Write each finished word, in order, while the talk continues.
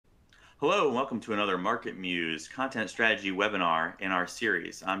Hello, and welcome to another MarketMuse content strategy webinar in our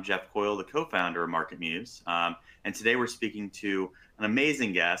series. I'm Jeff Coyle, the co-founder of MarketMuse, and today we're speaking to an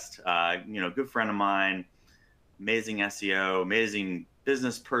amazing guest, good friend of mine, amazing SEO, amazing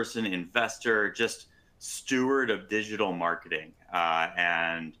business person, investor, just steward of digital marketing.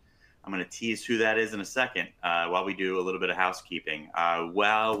 And I'm going to tease who that is in a second while we do a little bit of housekeeping.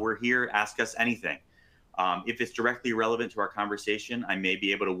 While we're here, ask us anything. If it's directly relevant to our conversation, I may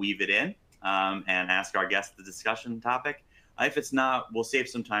be able to weave it in and ask our guest the discussion topic. If it's not, we'll save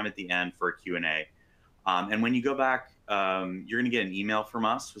some time at the end for a Q&A. And when you go back, you're going to get an email from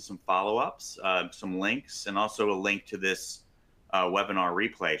us with some follow-ups, some links, and also a link to this webinar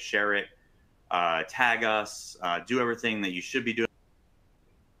replay. Share it, tag us, do everything that you should be doing.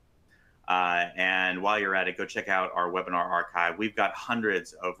 And while you're at it, go check out our webinar archive. We've got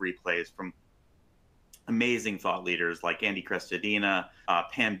hundreds of replays from amazing thought leaders like Andy Crestodina,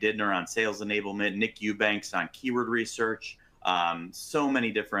 Pam Didner on sales enablement, Nick Eubanks on keyword research. So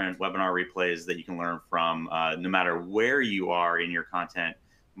many different webinar replays that you can learn from no matter where you are in your content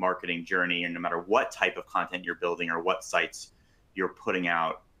marketing journey, and no matter what type of content you're building or what sites you're putting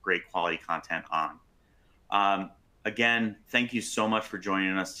out great quality content on. Again, thank you so much for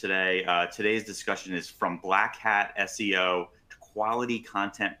joining us today. Today's discussion is from Black Hat SEO to quality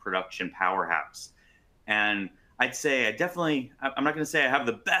content production powerhouse. And I'd say I'm not going to say I have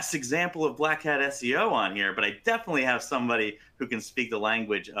the best example of Black Hat SEO on here, but I definitely have somebody who can speak the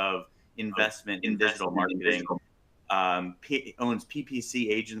language of investment in digital marketing, owns PPC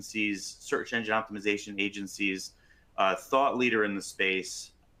agencies, search engine optimization agencies, thought leader in the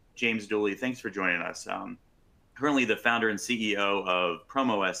space, James Dooley. Thanks for joining us. Currently the founder and CEO of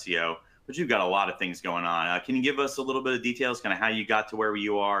PromoSEO, but you've got a lot of things going on. Can you give us a little bit of details, kind of how you got to where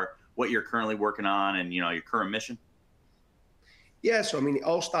you are, what you're currently working on, and your current mission? Yeah, so I mean, it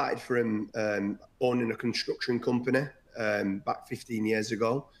all started from owning a construction company back 15 years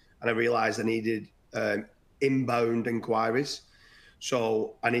ago, and I realized I needed inbound inquiries.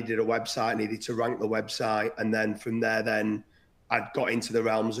 So I needed a website, I needed to rank the website, and then from there, I got into the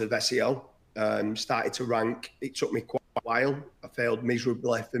realms of SEO. Started to rank. It took me quite a while. I failed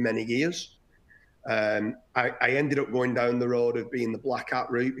miserably for many years. I ended up going down the road of being the Black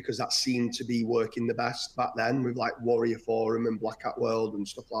Hat route because that seemed to be working the best back then with like Warrior Forum and Black Hat World and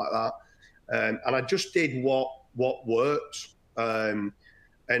stuff like that. And I just did what worked. And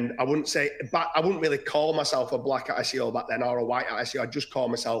I wouldn't really call myself a Black Hat SEO back then or a White Hat SEO. I just call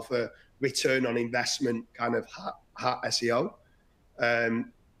myself a return on investment kind of hat SEO.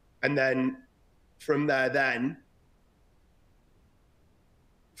 And then from there,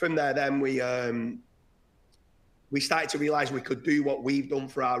 we started to realize we could do what we've done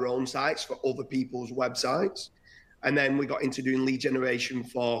for our own sites for other people's websites. And then we got into doing lead generation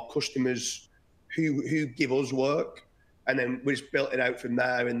for customers who give us work. And then we just built it out from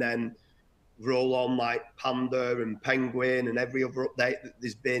there, and then roll on like Panda and Penguin and every other update that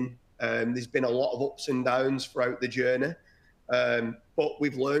there's been. There's been a lot of ups and downs throughout the journey. But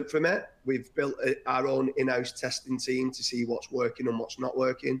we've learned from it. We've built our own in-house testing team to see what's working and what's not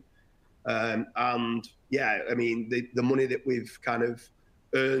working. And yeah, I mean, the money that we've kind of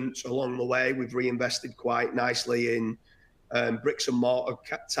earned along the way, we've reinvested quite nicely in bricks and mortar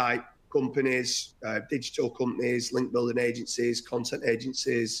type companies, digital companies, link building agencies, content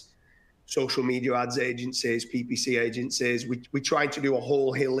agencies, social media ads agencies, PPC agencies. We try to do a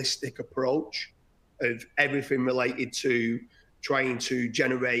whole holistic approach of everything related to trying to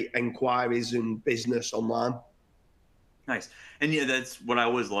generate inquiries and business online. Nice. And yeah, that's what I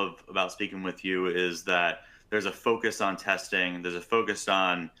always love about speaking with you, is that there's a focus on testing. There's a focus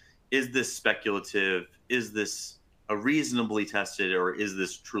on, is this speculative? Is this a reasonably tested, or is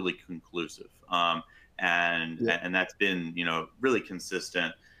this truly conclusive? And that's been, really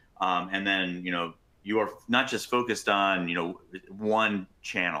consistent. And then, you are not just focused on, one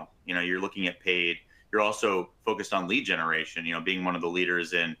channel. You're looking at paid. You're also focused on lead generation, being one of the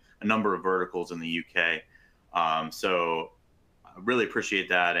leaders in a number of verticals in the UK. So I really appreciate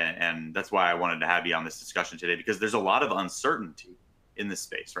that. And that's why I wanted to have you on this discussion today, because there's a lot of uncertainty in this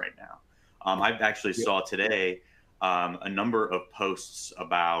space right now. I've actually saw today a number of posts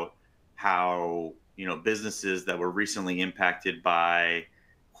about how, businesses that were recently impacted by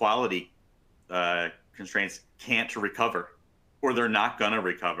quality constraints can't recover, or they're not going to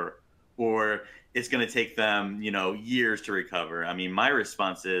recover, or it's going to take them, years to recover. I mean, my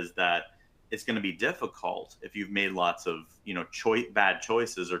response is that it's going to be difficult if you've made lots of, bad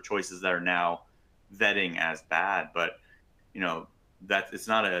choices, or choices that are now vetting as bad. But, that it's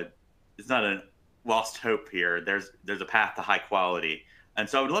not a lost hope here. There's a path to high quality. And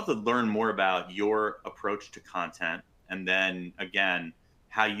so I would love to learn more about your approach to content, and then again,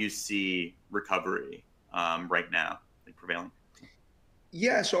 how you see recovery right now, like prevailing.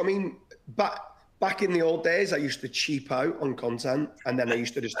 Yeah, so I mean, back in the old days, I used to cheap out on content, and then I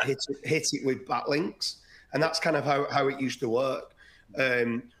used to just hit it with backlinks, and that's kind of how it used to work.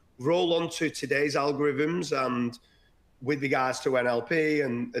 Roll on to today's algorithms, and with regards to NLP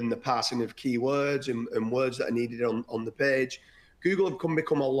and the passing of keywords and words that are needed on the page, Google have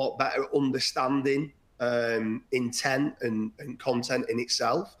become a lot better at understanding intent and content in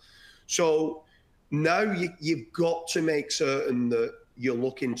itself. So now you've got to make certain that you're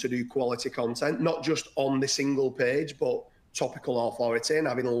looking to do quality content, not just on the single page, but topical authority, and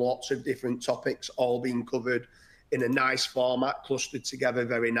having lots of different topics all being covered in a nice format, clustered together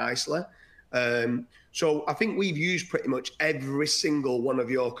very nicely. So I think we've used pretty much every single one of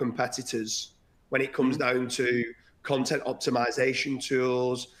your competitors when it comes down to content optimization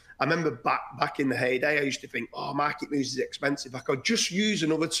tools. I remember back in the heyday, I used to think, oh, MarketMuse is expensive. I could just use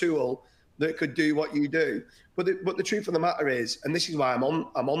another tool that could do what you do. But the truth of the matter is, and this is why I'm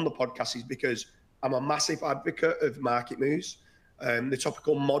on the podcast, is because I'm a massive advocate of MarketMuse, the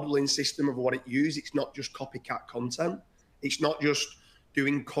topical modeling system of what it uses. It's not just copycat content. It's not just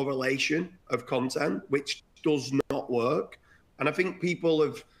doing correlation of content, which does not work. And I think people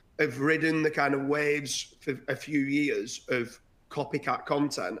have ridden the kind of waves for a few years of copycat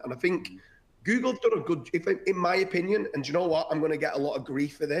content. And I think Google have done a good, in my opinion, and do you know what? I'm going to get a lot of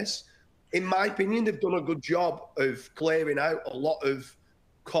grief for this. In my opinion, they've done a good job of clearing out a lot of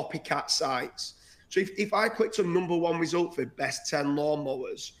copycat sites. So if I clicked on #1 result for best 10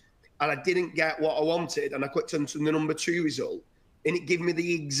 lawnmowers and I didn't get what I wanted, and I clicked onto the #2 result, and it gave me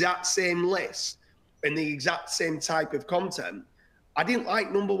the exact same list and the exact same type of content, I didn't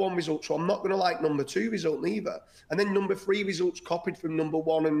like #1 result, so I'm not going to like #2 result neither. And then #3 results copied from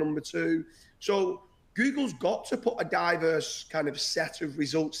 #1 and #2. So Google's got to put a diverse kind of set of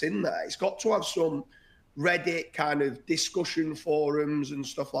results in there. It's got to have some Reddit kind of discussion forums and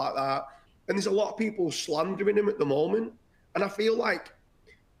stuff like that. And there's a lot of people slandering them at the moment. And I feel like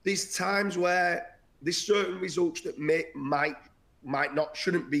there's times where there's certain results that might not,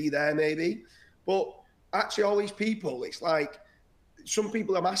 shouldn't be there maybe. But actually all these people, it's like, some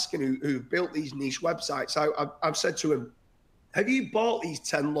people I'm asking who built these niche websites, I've said to them, have you bought these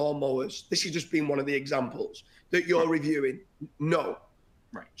 10 lawnmowers? This has just been one of the examples that you're reviewing. No.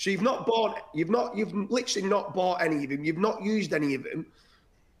 Right. So you've literally not bought any of them. You've not used any of them,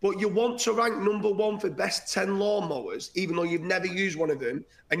 but you want to rank #1 for best 10 lawnmowers, even though you've never used one of them,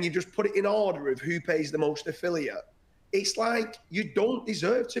 and you just put it in order of who pays the most affiliate. It's like, you don't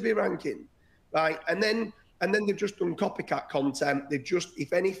deserve to be ranking, right? And then they've just done copycat content. They've just,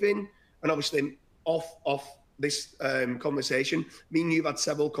 if anything, and obviously off this conversation, me and you've had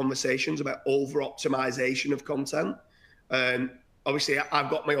several conversations about over-optimization of content. Obviously, I've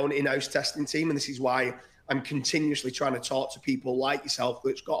got my own in-house testing team, and this is why I'm continuously trying to talk to people like yourself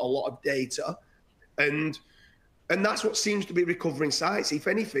that's got a lot of data. And that's what seems to be recovering sites. If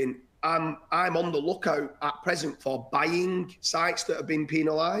anything, I'm on the lookout at present for buying sites that have been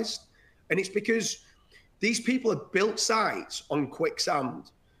penalized. And it's because these people have built sites on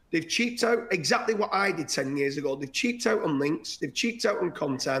quicksand. They've cheaped out exactly what I did 10 years ago. They've cheaped out on links. They've cheaped out on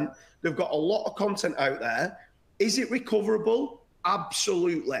content. They've got a lot of content out there. Is it recoverable?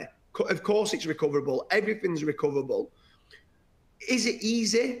 Absolutely. Of course it's recoverable. Everything's recoverable. Is it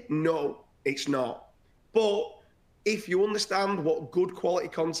easy? No, it's not. But if you understand what good quality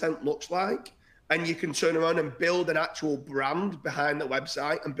content looks like, and you can turn around and build an actual brand behind the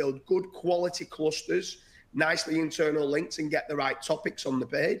website and build good quality clusters, nicely internal links, and get the right topics on the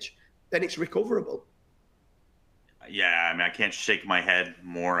page, then it's recoverable. Yeah, I mean, I can't shake my head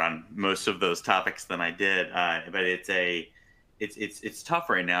more on most of those topics than I did, but it's tough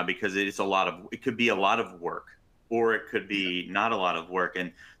right now because it could be a lot of work, or it could be not a lot of work,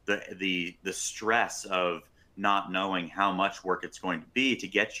 and the stress of not knowing how much work it's going to be to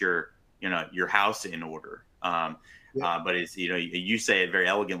get your house in order. But it's, you say it very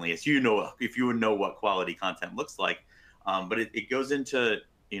elegantly. It's, if you know what quality content looks like, but it goes into,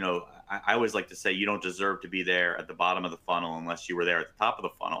 I always like to say you don't deserve to be there at the bottom of the funnel unless you were there at the top of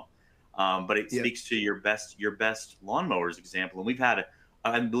the funnel. But it speaks to your best lawnmowers example. And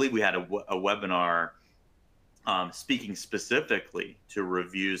I believe we had a webinar speaking specifically to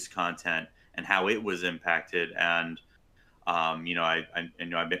reviews content and how it was impacted. And I've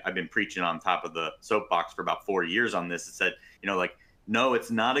been preaching on top of the soapbox for about 4 years on this. It said, no,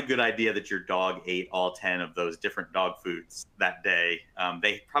 it's not a good idea that your dog ate all 10 of those different dog foods that day.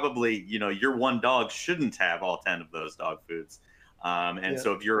 They probably, your one dog shouldn't have all 10 of those dog foods. And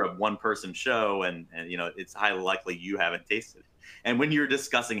so if you're a one-person show and you know, it's highly likely you haven't tasted it. And when you're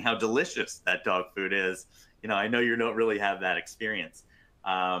discussing how delicious that dog food is, you know, I know you don't really have that experience.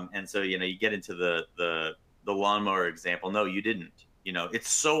 And so, you know, you get into the lawnmower example. No, you didn't. You know, it's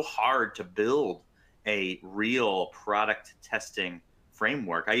so hard to build a real product testing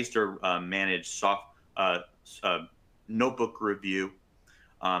framework. I used to manage notebook review,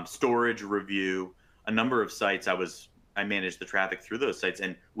 storage review, a number of sites. I managed the traffic through those sites,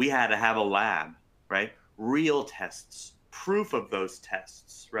 and we had to have a lab, right? Real tests, proof of those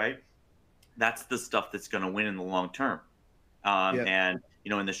tests, right? That's the stuff that's going to win in the long term. And, you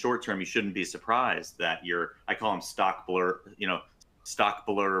know, in the short term, you shouldn't be surprised that I call them stock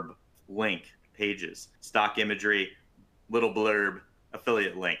blurb link pages, stock imagery, little blurb,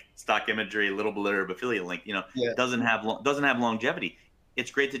 affiliate link, stock imagery, little blurb, affiliate link. You know, doesn't have longevity.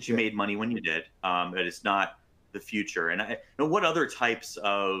 It's great that you made money when you did, but it's not the future. And you know, what other types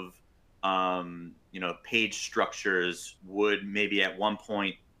of you know, page structures would maybe at one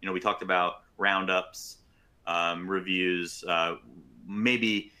point, you know, we talked about roundups, reviews,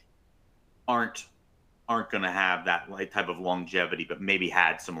 maybe aren't going to have that type of longevity, but maybe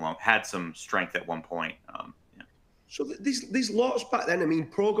had some strength at one point. So there's lots back then. I mean,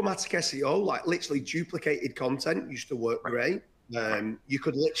 programmatic SEO, like literally duplicated content, used to work great. You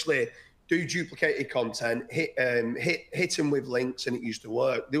could literally do duplicated content, hit them with links, and it used to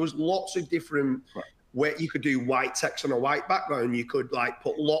work. There was lots of different where you could do white text on a white background. You could like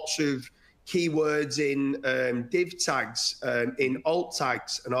put lots of keywords in div tags, in alt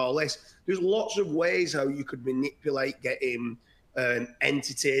tags, and all this. There's lots of ways how you could manipulate getting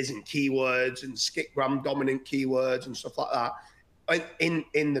entities and keywords and skipgram dominant keywords and stuff like that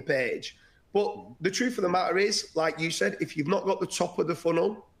in the page. But the truth of the matter is, like you said, if you've not got the top of the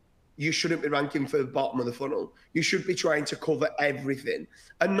funnel, you shouldn't be ranking for the bottom of the funnel. You should be trying to cover everything.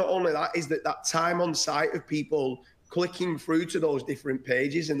 And not only that, is that time on site of people clicking through to those different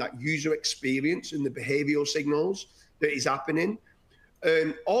pages and that user experience and the behavioral signals that is happening.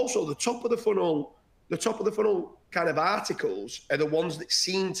 Also, the top of the funnel kind of articles are the ones that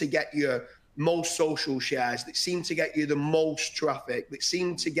seem to get you most social shares, that seem to get you the most traffic, that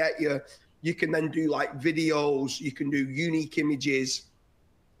seem to get you can then do like videos, you can do unique images.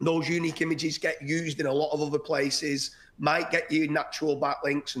 Those unique images get used in a lot of other places, might get you natural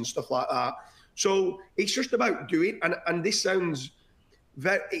backlinks and stuff like that. So it's just about doing, and this sounds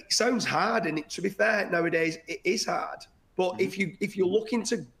it sounds hard, and to be fair, nowadays it is hard. But if you're looking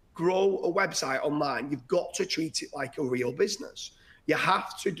to grow a website online, you've got to treat it like a real business. You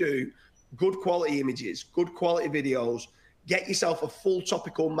have to do good quality images, good quality videos, get yourself a full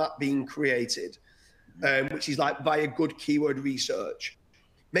topical map being created, which is like via good keyword research.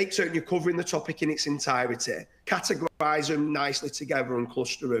 Make certain you're covering the topic in its entirety, categorize them nicely together and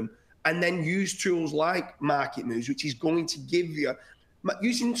cluster them, and then use tools like MarketMuse, which is going to give you,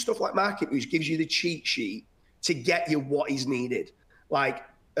 using stuff like MarketMuse gives you the cheat sheet to get you what is needed. Like,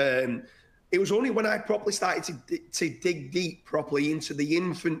 it was only when I properly started to dig deep properly into the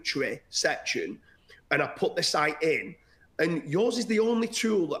inventory section and I put the site in, and yours is the only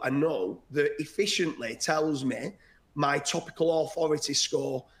tool that I know that efficiently tells me my topical authority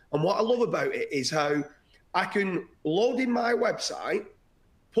score. And what I love about it is how I can load in my website,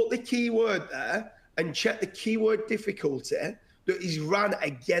 put the keyword there, and check the keyword difficulty that is ran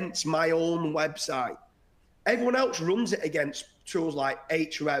against my own website. Everyone else runs it against tools like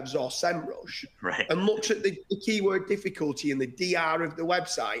Ahrefs or SEMrush, and looks at the keyword difficulty and the DR of the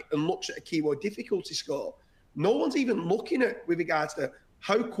website and looks at a keyword difficulty score. No one's even looking at with regards to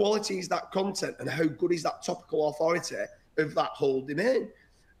how quality is that content and how good is that topical authority of that whole domain.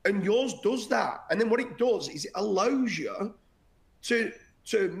 And yours does that. And then what it does is it allows you to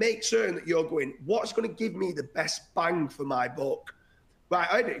make certain that you're going, what's going to give me the best bang for my buck?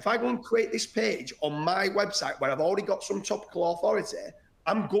 Right, if I go and create this page on my website where I've already got some topical authority,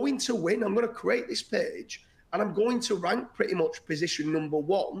 I'm going to win. I'm going to create this page and I'm going to rank pretty much position number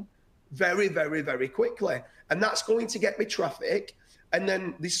one very, very, very quickly. And that's going to get me traffic. And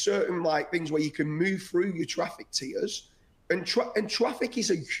then there's certain like things where you can move through your traffic tiers. And traffic is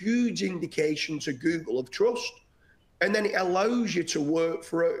a huge indication to Google of trust. And then it allows you to work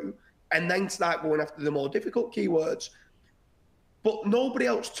through and then start going after the more difficult keywords. But nobody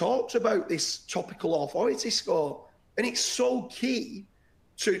else talks about this topical authority score. And it's so key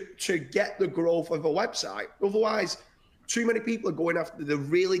to get the growth of a website. Otherwise, too many people are going after the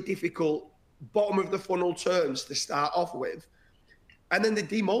really difficult bottom of the funnel terms to start off with. And then they're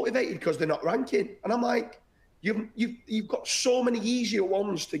demotivated because they're not ranking. And I'm like, you've got so many easier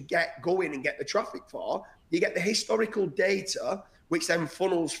ones to get going and get the traffic for. You get the historical data which then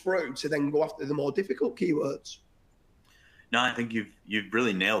funnels through to then go after the more difficult keywords. No, I think you've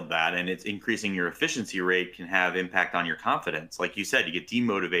really nailed that, and it's increasing your efficiency rate can have impact on your confidence. Like you said, you get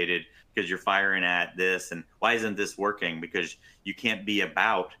demotivated because you're firing at this, and why isn't this working? Because you can't be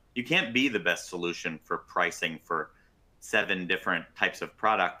the best solution for pricing for 7 different types of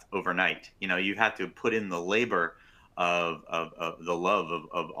product overnight. You know, you have to put in the labor of the love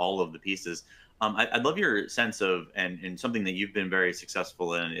of all of the pieces. I'd love your sense of, and something that you've been very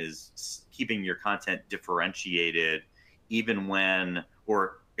successful in is keeping your content differentiated, even when,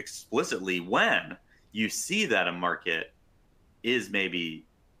 or explicitly when, you see that a market is maybe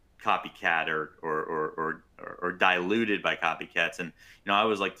copycat or diluted by copycats. And I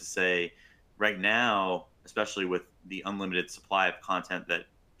always like to say, right now, especially with the unlimited supply of content that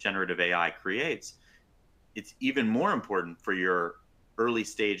generative AI creates, it's even more important for your early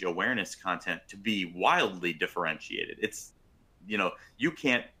stage awareness content to be wildly differentiated. It's, you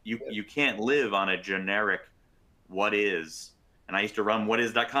can't live on a generic what is, and I used to run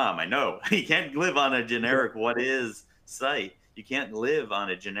whatis.com. I know you can't live on a generic what is site. You can't live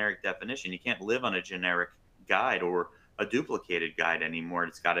on a generic definition. You can't live on a generic guide or a duplicated guide anymore.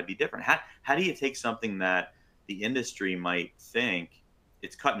 It's got to be different. How do you take something that the industry might think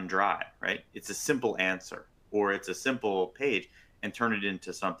it's cut and dry, right? It's a simple answer or it's a simple page, and turn it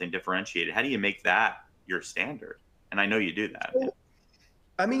into something differentiated? How do you make that your standard? And I know you do that. Well,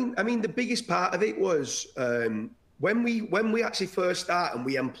 I mean, the biggest part of it was when we actually first start and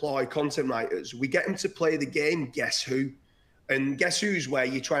we employ content writers, we get them to play the game Guess Who. And Guess Who's where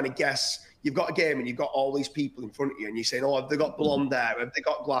you're trying to guess. You've got a game and you've got all these people in front of you, and you're saying, "Oh, have they got blonde hair? Have they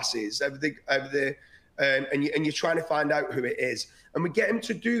got glasses? Have they?" And you're trying to find out who it is. And we get them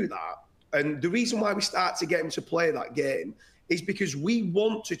to do that. And the reason why we start to get them to play that game is because we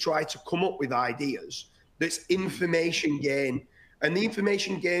want to try to come up with ideas that's information gain. And the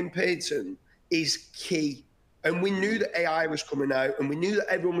information gain pattern is key. And we knew that AI was coming out, and we knew that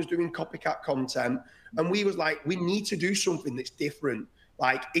everyone was doing copycat content. And we was like, we need to do something that's different.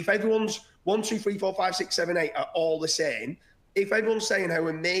 Like, if everyone's 1, 2, 3, 4, 5, 6, 7, 8 are all the same, if everyone's saying how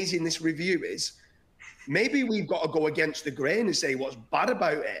amazing this review is, maybe we've got to go against the grain and say what's bad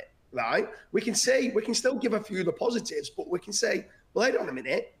about it, right? We can still give a few of the positives, but we can say, well, wait on a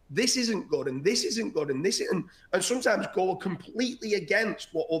minute, this isn't good, and this isn't good, and this isn't, and sometimes go completely against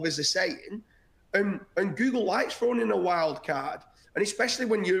what others are saying. And Google likes throwing in a wild card. And especially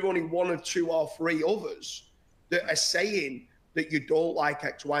when you're only 1 or 2 or 3 others that are saying that you don't like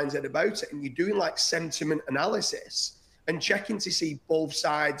X, Y, and Z about it, and you're doing like sentiment analysis and checking to see both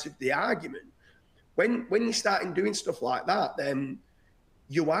sides of the argument. When you're starting doing stuff like that, then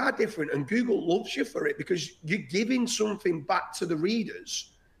you are different, and Google loves you for it because you're giving something back to the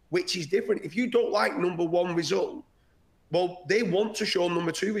readers, which is different. If you don't like #1 result, well, they want to show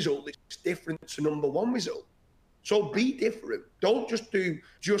 #2 result that's different to #1 result. So be different. Don't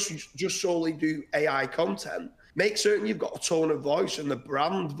just solely do AI content. Make certain you've got a tone of voice and the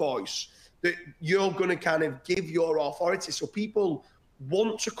brand voice that you're going to kind of give your authority. So people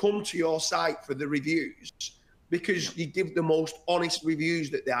want to come to your site for the reviews because you give the most honest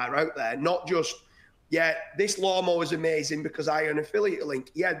reviews that there are out there, not just, yeah, this lawnmower is amazing because I earn affiliate link.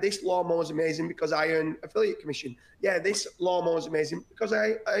 Yeah, this lawnmower is amazing because I earn affiliate commission. Yeah, this lawnmower is amazing because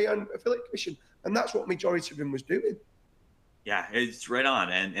I earn affiliate commission. And that's what majority of them was doing. Yeah, it's right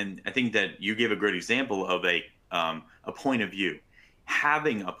on. And I think that you gave a great example of a point of view.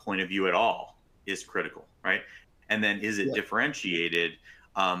 Having a point of view at all is critical, right? And then is it differentiated?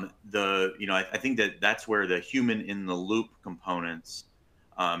 I think that's where the human in the loop components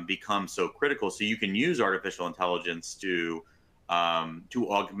become so critical. So you can use artificial intelligence to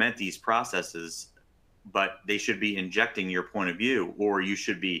augment these processes, but they should be injecting your point of view, or you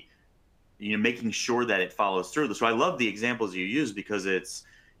should be making sure that it follows through. So I love the examples you use because it's,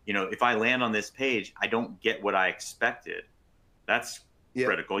 if I land on this page, I don't get what I expected. That's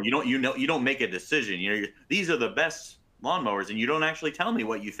critical. You don't make a decision. These are the best lawnmowers, and you don't actually tell me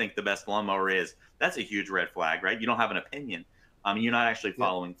what you think the best lawnmower is. That's a huge red flag, right? You don't have an opinion. You're not actually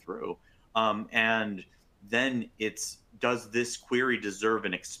following through. And then does this query deserve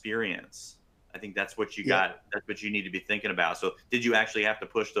an experience? I think that's what you got. That's what you need to be thinking about. So did you actually have to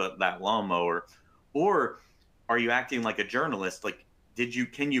push that lawnmower, or are you acting like a journalist? Like,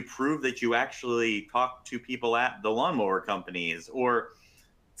 can you prove that you actually talked to people at the lawnmower companies or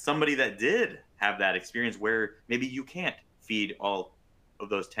somebody that did have that experience where maybe you can't feed all of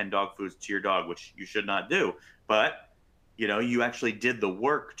those 10 dog foods to your dog, which you should not do, but you actually did the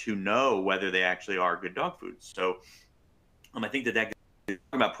work to know whether they actually are good dog foods. So I think that talking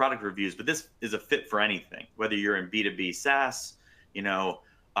about product reviews, but this is a fit for anything, whether you're in B2B SaaS,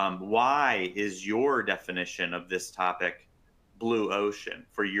 Why is your definition of this topic blue ocean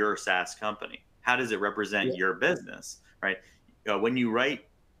for your SaaS company? How does it represent your business, right? When you write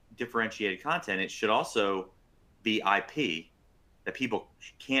differentiated content, it should also be IP that people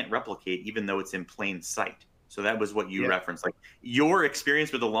can't replicate, even though it's in plain sight. So that was what you referenced, like your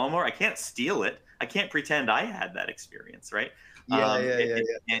experience with the lawnmower. I can't steal it. I can't pretend I had that experience, right?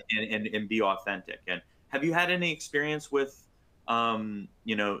 And be authentic. And have you had any experience with,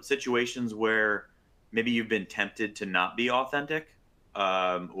 situations where maybe you've been tempted to not be authentic,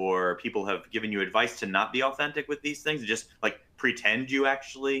 or people have given you advice to not be authentic with these things, just like pretend you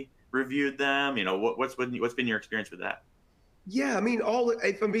actually reviewed them? What's been your experience with that? Yeah, I mean,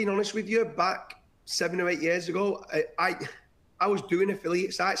 if I'm being honest with you, back 7 or 8 years ago, I was doing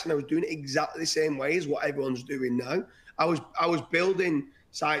affiliate sites, and I was doing it exactly the same way as what everyone's doing now. I was building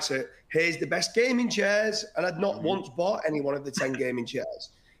sites that, here's the best gaming chairs, and I'd not once bought any one of the 10 gaming chairs.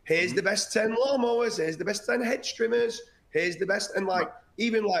 Here's the best 10 lawnmowers, here's the best 10 hedge trimmers, here's the best, and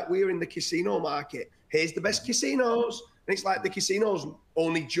even we're in the casino market, here's the best casinos. And it's like the casinos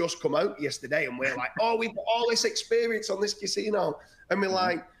only just come out yesterday, and we're like, oh, we've got all this experience on this casino. And we're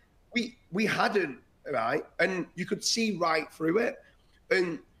like, we hadn't, right? And you could see right through it.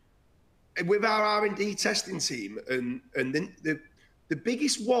 And with our R&D testing team, and the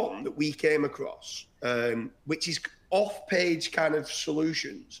biggest one that we came across, which is off-page kind of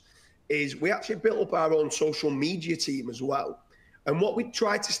solutions, is we actually built up our own social media team as well. And what we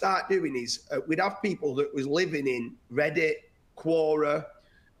tried to start doing is we'd have people that was living in Reddit, Quora,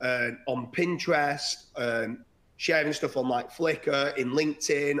 on Pinterest, sharing stuff on Flickr, in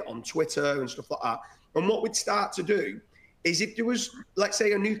LinkedIn, on Twitter and stuff like that. And what we'd start to do is, if there was, let's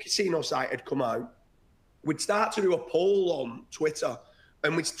say, a new casino site had come out, we'd start to do a poll on Twitter,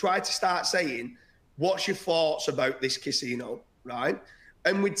 and we'd try to start saying, what's your thoughts about this casino, right?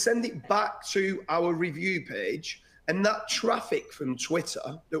 And we'd send it back to our review page. And that traffic from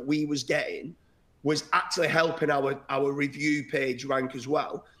Twitter that we was getting was actually helping our review page rank as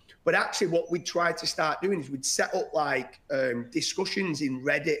well. But actually what we tried to start doing is we'd set up discussions in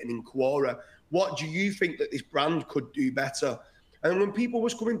Reddit and in Quora. What do you think that this brand could do better? And when people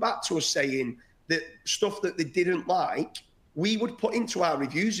was coming back to us saying that stuff that they didn't like, we would put into our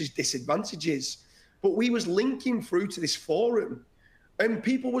reviews as disadvantages. But we was linking through to this forum, and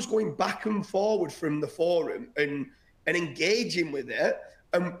people was going back and forward from the forum and engaging with it.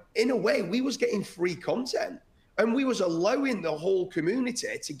 And in a way, we was getting free content, and we was allowing the whole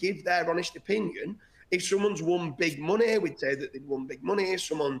community to give their honest opinion. If someone's won big money, we'd say that they'd won big money. If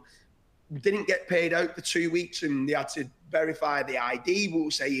someone didn't get paid out for 2 weeks and they had to verify the ID, we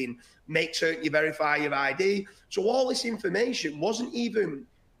were saying, make certain you verify your ID. So all this information wasn't even,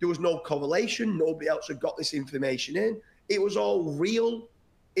 there was no correlation. Nobody else had got this information in. It was all real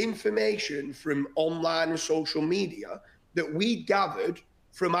information from online and social media that we gathered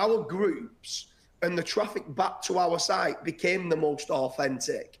from our groups, and the traffic back to our site became the most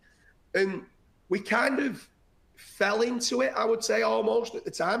authentic. And we kind of fell into it, I would say, almost at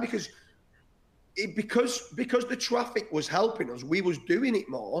the time, because the traffic was helping us, we was doing it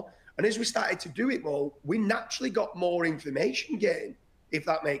more. And as we started to do it more, we naturally got more information gain, if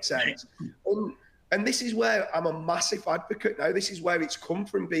that makes sense. And this is where I'm a massive advocate now. This is where it's come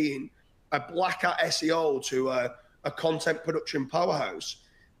from being a black hat SEO to a content production powerhouse.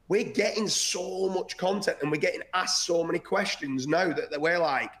 We're getting so much content, and we're getting asked so many questions now that we're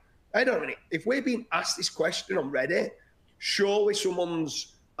like, I don't know, if we're being asked this question on Reddit, surely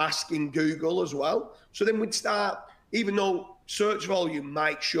someone's asking Google as well. So then we'd start, even though search volume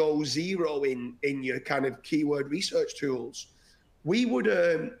might show 0 in your kind of keyword research tools, we would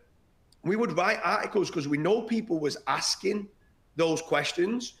write articles because we know people was asking those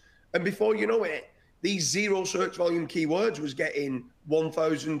questions. And before you know it, these 0 search volume keywords was getting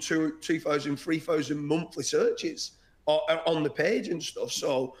 1,000, 2,000, 3,000 monthly searches on the page and stuff.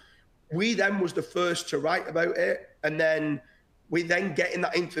 So we then was the first to write about it. And then we then getting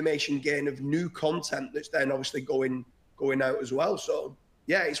that information gain of new content that's then obviously going out as well. So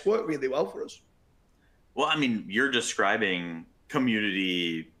yeah, it's worked really well for us. Well, I mean, you're describing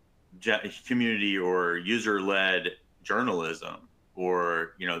community or user-led journalism,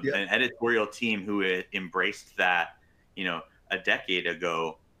 or an editorial team who embraced that a decade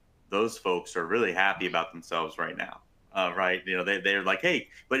ago. Those folks are really happy about themselves right now, right? They're like, hey,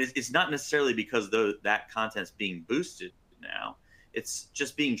 but it's not necessarily because that content's being boosted now. It's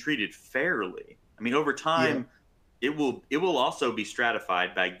just being treated fairly. I mean, over time, it will also be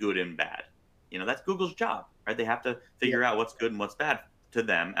stratified by good and bad. That's Google's job, right? They have to figure out what's good and what's bad to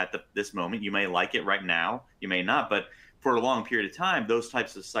them at this moment. You may like it right now, you may not, but for a long period of time, those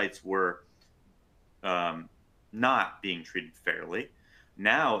types of sites were not being treated fairly.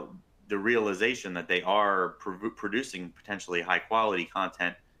 Now, the realization that they are producing potentially high quality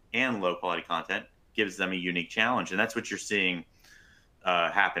content and low quality content gives them a unique challenge. And that's what you're seeing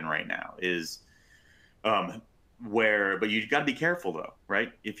happen right now is but you've got to be careful though,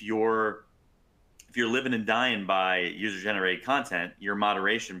 right? If you're living and dying by user generated content, your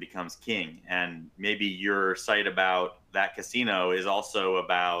moderation becomes king. And maybe your site about that casino is also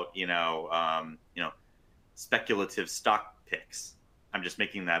about, speculative stock picks. I'm just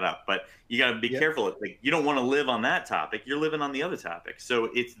making that up, but you got to be careful. Like, you don't want to live on that topic. You're living on the other topic. So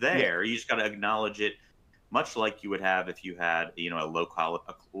it's there. You just got to acknowledge it, much like you would have if you had, a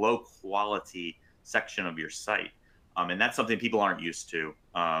low quality section of your site. And that's something people aren't used to.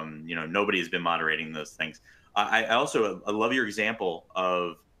 Nobody's been moderating those things. I love your example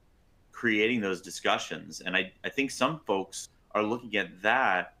of creating those discussions. And I think some folks are looking at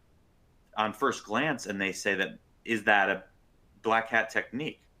that on first glance and they say is that a black hat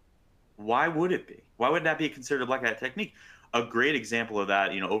technique? Why would it be? Why would that be considered a black hat technique? A great example of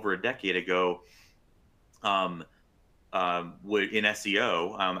that, over a decade ago, in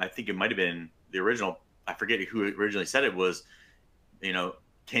SEO, I think it might have been the original, I forget who originally said it, was,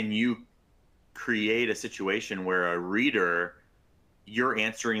 can you create a situation where you're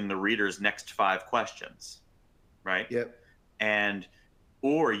answering the reader's next 5 questions, right? Yep.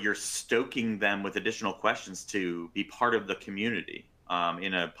 Or you're stoking them with additional questions to be part of the community.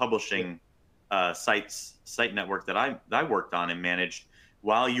 In a publishing site network that I worked on and managed,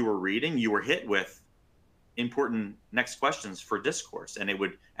 while you were reading, you were hit with important next questions for discourse, and it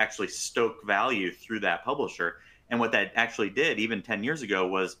would actually stoke value through that publisher. And what that actually did, even 10 years ago,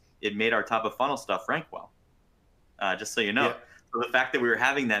 was it made our top of funnel stuff rank well. Just so you know. So the fact that we were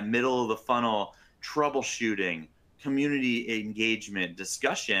having that middle of the funnel troubleshooting, community engagement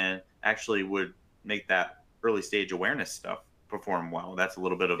discussion actually would make that early stage awareness stuff perform well. That's a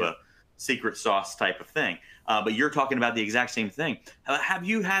little bit of a secret sauce type of thing. But you're talking about the exact same thing. Have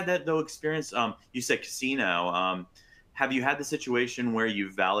you had that though experience? You said casino. Have you had the situation where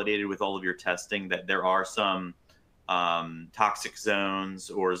you've validated with all of your testing that there are some toxic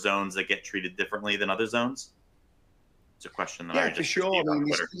zones or zones that get treated differently than other zones? It's a question that I just for sure. I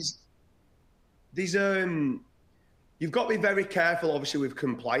mean, these you've got to be very careful, obviously, with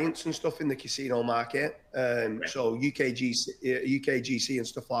compliance and stuff in the casino market. So UKGC and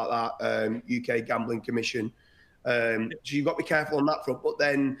stuff like that, UK Gambling Commission. So you've got to be careful on that front. But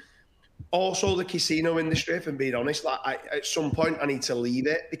then also the casino industry, if I'm being honest, at some point I need to leave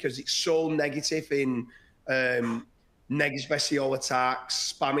it because it's so negative in negative SEO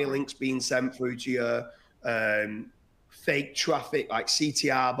attacks, spammy links being sent through to you, fake traffic like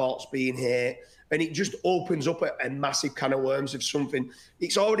CTR bots being hit. And it just opens up a massive can of worms of something.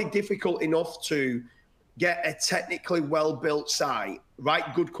 It's already difficult enough to get a technically well-built site,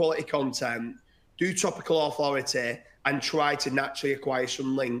 write good quality content, do topical authority, and try to naturally acquire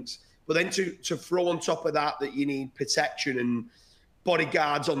some links. But then to throw on top of that you need protection and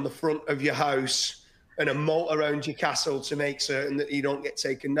bodyguards on the front of your house and a moat around your castle to make certain that you don't get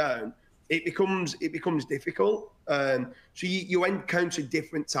taken down, it becomes difficult. So you encounter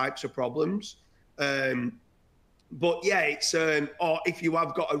different types of problems. But yeah, it's or if you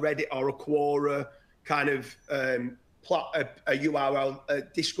have got a Reddit or a Quora kind of a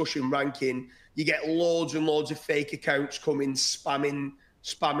URL discussion ranking, you get loads and loads of fake accounts coming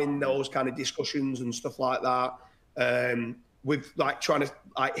spamming those kind of discussions and stuff like that. With like trying to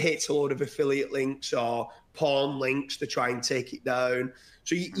hit a load of affiliate links or porn links to try and take it down.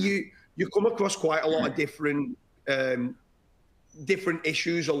 So you come across quite a lot of different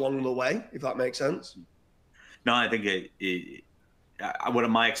issues along the way, if that makes sense. No, I think what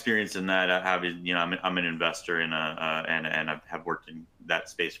my experience in that I have is, I'm an investor in and I have worked in that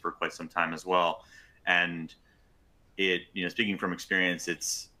space for quite some time as well. And speaking from experience,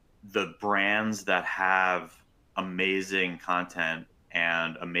 it's the brands that have amazing content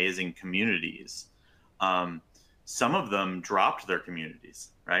and amazing communities. Some of them dropped their communities,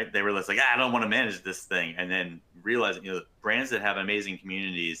 right? They were just like, I don't want to manage this thing. And then realizing, brands that have amazing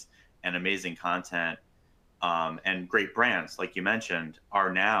communities and amazing content and great brands, like you mentioned,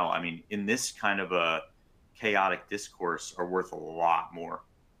 are now, in this kind of a chaotic discourse, are worth a lot more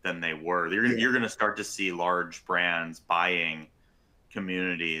than they were. You're going to start to see large brands buying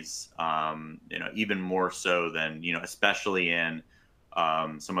communities, even more so than, especially in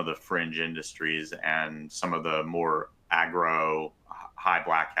some of the fringe industries and some of the more aggro high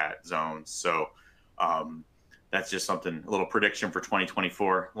black hat zones. So that's just something, a little prediction for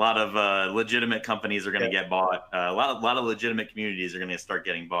 2024. A lot of legitimate companies are going to get bought. A lot of legitimate communities are going to start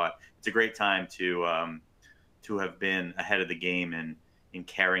getting bought. It's a great time to have been ahead of the game in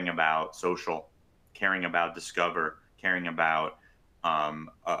caring about social, caring about Discover, caring about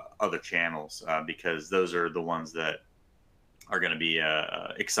other channels, because those are the ones that are going to be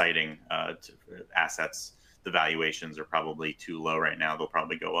exciting assets. The valuations are probably too low right now. They'll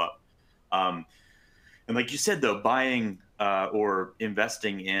probably go up. And like you said, though, buying or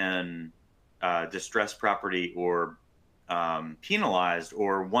investing in distressed property or penalized,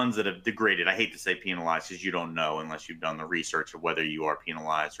 or ones that have degraded. I hate to say penalized because you don't know unless you've done the research of whether you are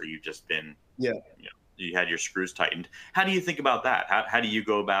penalized or you've just been, you had your screws tightened. How do you think about that? How do you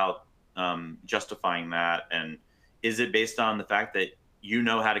go about justifying that? And is it based on the fact that you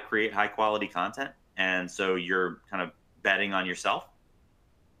know how to create high quality content, and so you're kind of betting on yourself?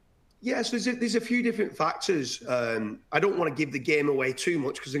 Yes, there's a few different factors. I don't want to give the game away too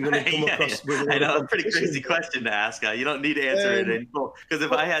much because I'm going to come across with I know, a pretty crazy question to ask. You don't need to answer it in full, because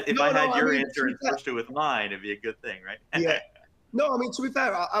if I had your answer and switched it with mine, it'd be a good thing, right? Yeah. No, I mean, to be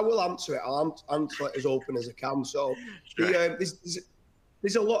fair, I will answer it. I'll answer it as open as I can. So sure.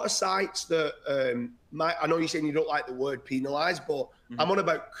 There's a lot of sites that I know you're saying you don't like the word penalized, but I'm on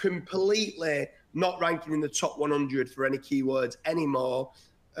about completely not ranking in the top 100 for any keywords anymore.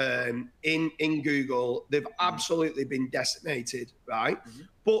 In Google, they've absolutely been decimated, right?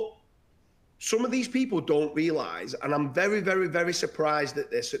 But some of these people don't realize, and I'm very, very, very surprised at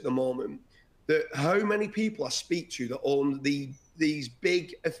this at the moment, that how many people I speak to that own these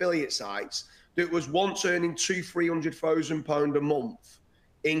big affiliate sites that was once earning £200,000-300,000 a month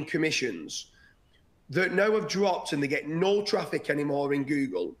in commissions, that now have dropped and they get no traffic anymore in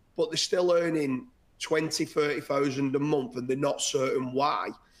Google, but they're still earning 20, 30,000 a month, and they're not certain why.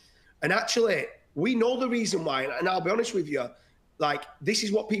 And actually, we know the reason why. And I'll be honest with you, like, this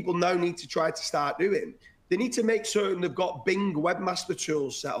is what people now need to try to start doing. They need to make certain they've got Bing webmaster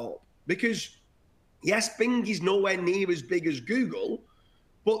tools set up, because yes, Bing is nowhere near as big as Google,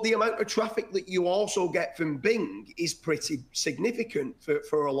 but the amount of traffic that you also get from Bing is pretty significant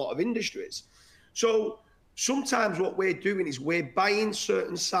for a lot of industries. So sometimes what we're doing is we're buying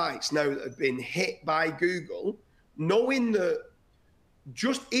certain sites now that have been hit by Google, knowing that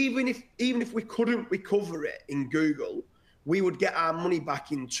just even if we couldn't recover it in Google, we would get our money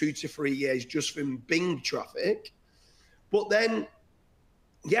back in 2 to 3 years just from Bing traffic. But then,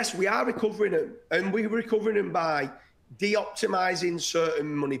 yes, we are recovering them, and we're recovering them by de-optimizing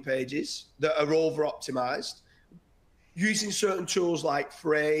certain money pages that are over-optimized, using certain tools like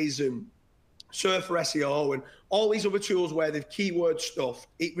Phrase and Surfer SEO and all these other tools where they've keyword stuff.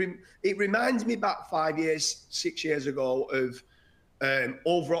 It reminds me back 5 years, 6 years ago of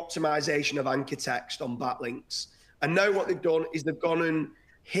over-optimization of anchor text on backlinks. And now what they've done is they've gone and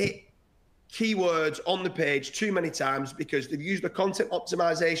hit keywords on the page too many times because they've used a content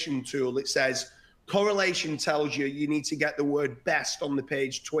optimization tool that says correlation tells you need to get the word best on the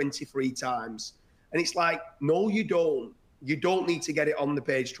page 23 times. And it's like, no, you don't. You don't need to get it on the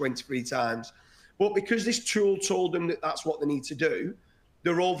page 23 times. But because this tool told them that that's what they need to do,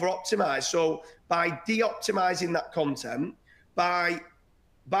 they're over-optimized. So by de-optimizing that content, by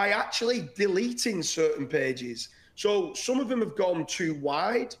actually deleting certain pages. So some of them have gone too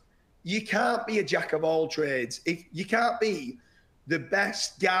wide. You can't be a jack of all trades. If you can't be the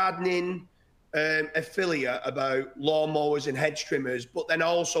best gardening affiliate about lawnmowers and hedge trimmers, but then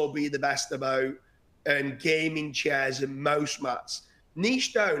also be the best about gaming chairs and mouse mats.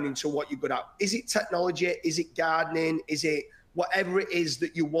 Niche down into what you're good at. Is it technology? Is it gardening? Is it whatever it is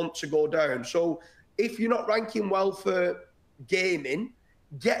that you want to go down? So if you're not ranking well for gaming,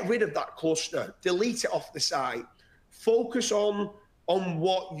 get rid of that cluster, delete it off the site, focus on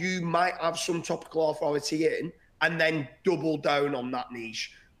what you might have some topical authority in, and then double down on that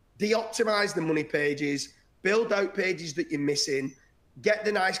niche. De-optimize the money pages, build out pages that you're missing, get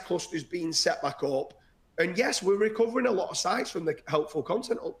the nice clusters being set back up. And yes, we're recovering a lot of sites from the helpful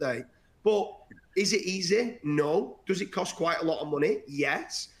content update, but is it easy? No. Does it cost quite a lot of money?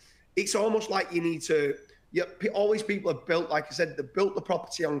 Yes. It's almost like you need to, all these people have built, like I said, they built the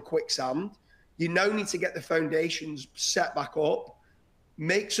property on quicksand. You now need to get the foundations set back up,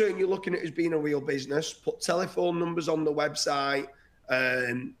 make certain you're looking at it as being a real business, put telephone numbers on the website,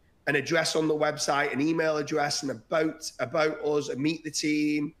 an address on the website, an email address, and about us, a meet the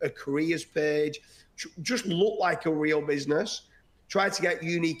team, a careers page. Just look like a real business. Try to get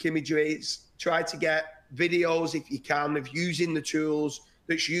unique imageries. Try to get videos, if you can, of using the tools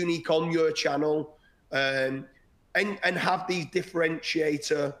that's unique on your channel, and have these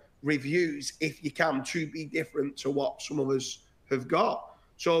differentiator reviews if you can, to be different to what some of us have got.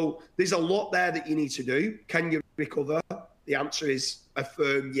 So there's a lot there that you need to do. Can you recover? The answer is a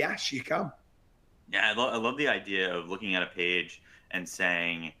firm yes, you can. Yeah, I love the idea of looking at a page and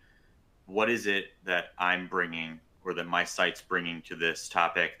saying, what is it that I'm bringing or that my site's bringing to this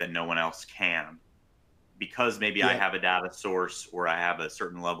topic that no one else can? Because maybe I Yeah, have a data source or I have a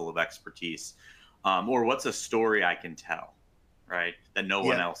certain level of expertise, or what's a story I can tell, right? That no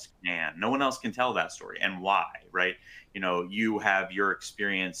one yeah, else can. No one else can tell that story, and why, right? You have your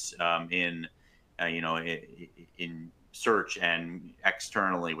experience in, in search and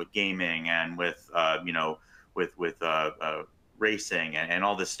externally with gaming and with, racing and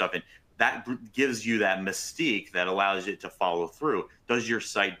all this stuff, and that gives you that mystique that allows it to follow through. Does your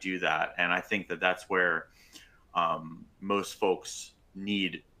site do that? And I think that that's where most folks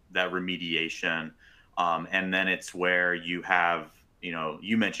need that remediation. And then it's where you have,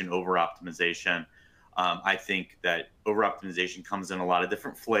 you mentioned over optimization. I think that over optimization comes in a lot of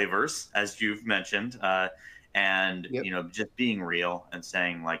different flavors, as you've mentioned. And, yep. Just being real and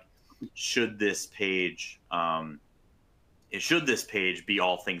saying, like, should this page, should this page be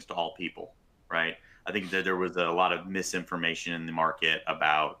all things to all people, right? I think that there was a lot of misinformation in the market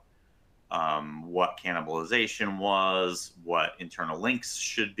about what cannibalization was, what internal links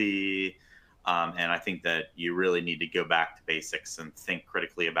should be. And I think that you really need to go back to basics and think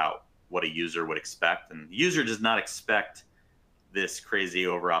critically about what a user would expect. And the user does not expect this crazy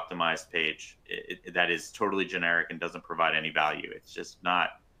over optimized page that is totally generic and doesn't provide any value. It's just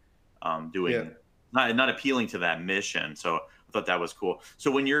not Yeah. not appealing to that mission. So I thought that was cool.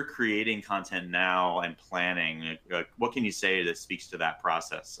 So when you're creating content now and planning, what can you say that speaks to that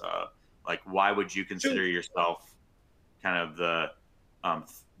process? Like, why would you consider yourself kind of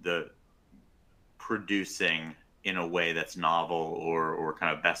the producing in a way that's novel or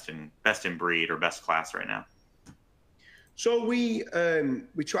kind of best in breed or best class right now? So we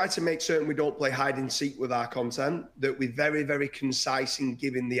try to make certain we don't play hide and seek with our content, that we're very, very concise in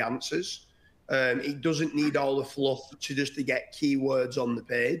giving the answers. It doesn't need all the fluff to get keywords on the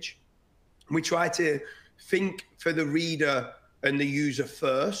page. We try to think for the reader and the user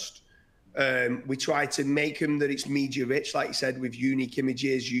first. We try to make them that it's media rich, like you said, with unique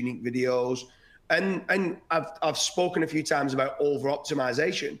images, unique videos. And I've spoken a few times about over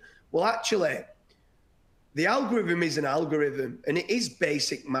optimization. Well, actually, the algorithm is an algorithm, and it is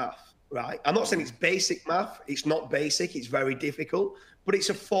basic math, right? I'm not saying it's basic math. It's not basic. It's very difficult, but it's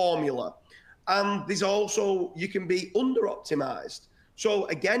a formula. And there's also, you can be under optimized. So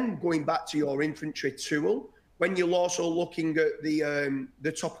again, going back to your infantry tool, when you're also looking at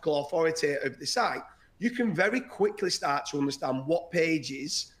the topical authority of the site, you can very quickly start to understand what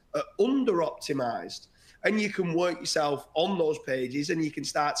pages are under optimized. And you can work yourself on those pages, and you can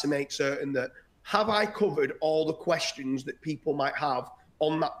start to make certain that, have I covered all the questions that people might have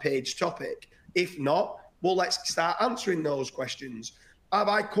on that page topic? If not, well, let's start answering those questions. Have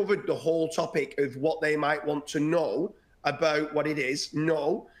I covered the whole topic of what they might want to know about what it is?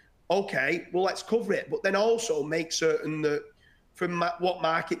 No. Okay, well, let's cover it. But then also make certain that from what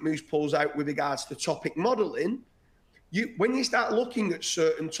MarketMuse pulls out with regards to topic modeling, when you start looking at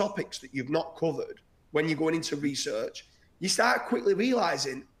certain topics that you've not covered, when you're going into research, you start quickly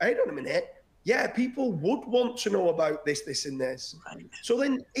realizing, hold on a minute, yeah, people would want to know about this, this, and this. Right. So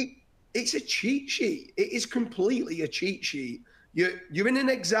then it's a cheat sheet. It is completely a cheat sheet. You're in an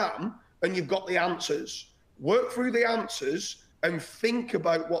exam and you've got the answers. Work through the answers and think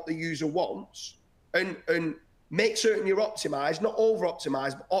about what the user wants, and make certain you're optimized, not over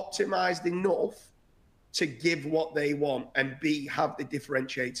optimized, but optimized enough to give what they want, and have the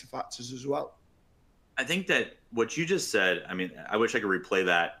differentiator factors as well. I think that what you just said, I mean, I wish I could replay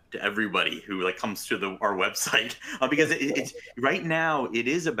that to everybody who comes to our website, because it's right now it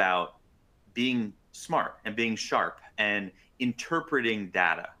is about being smart and being sharp and interpreting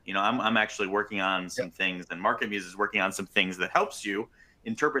data. I'm actually working on some things, and MarketMuse is working on some things that helps you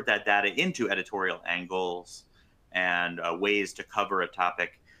interpret that data into editorial angles and ways to cover a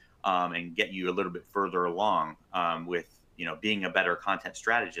topic, and get you a little bit further along with being a better content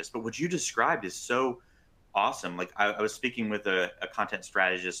strategist. But what you described is so awesome. Like I was speaking with a content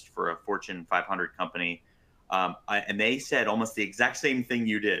strategist for a Fortune 500 company, and they said almost the exact same thing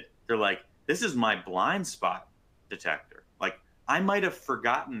you did. They're like, this is my blind spot detector. Like, I might have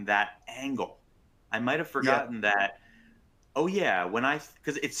forgotten that angle. I might have forgotten that. Oh yeah,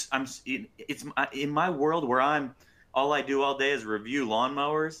 because it's in my world where all I do all day is review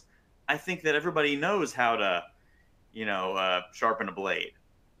lawnmowers. I think that everybody knows how to, sharpen a blade.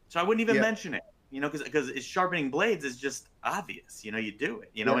 So I wouldn't even mention it. because it's sharpening blades is just obvious. You do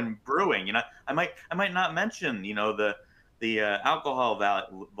it. Yeah. And brewing. I might not mention the alcohol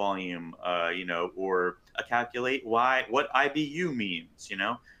volume. Or calculate what IBU means.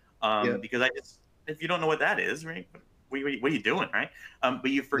 Yeah. Because if you don't know what that is, right? What are you doing, right? But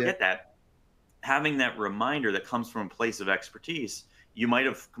you forget that having that reminder that comes from a place of expertise, you might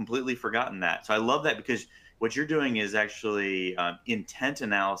have completely forgotten that. So I love that, because what you're doing is actually intent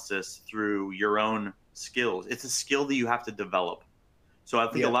analysis through your own skills. It's a skill that you have to develop. So I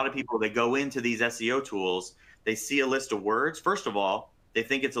think a lot of people, they go into these SEO tools, they see a list of words. First of all, they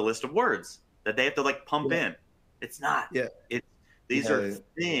think it's a list of words that they have to pump in. It's not. These are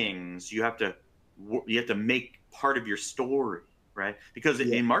things you have to make part of your story, right? Because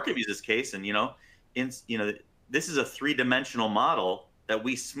in MarketMuse's case, and this is a 3-dimensional model that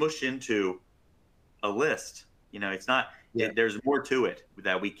we smush into a list. It's not. There's more to it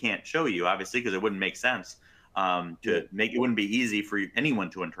that we can't show you, obviously, because it wouldn't make sense to make. It wouldn't be easy for anyone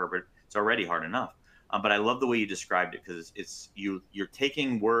to interpret. It's already hard enough. But I love the way you described it, because you're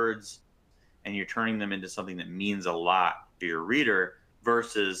taking words and you're turning them into something that means a lot to your reader,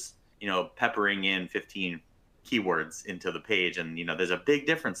 versus peppering in 15 keywords into the page. And there's a big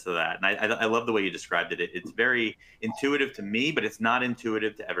difference to that. And I love the way you described it. It's very intuitive to me, but it's not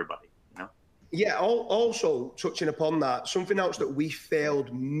intuitive to everybody. Yeah, also touching upon that, something else that we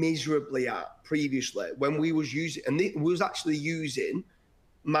failed miserably at previously when we was using, and we was actually using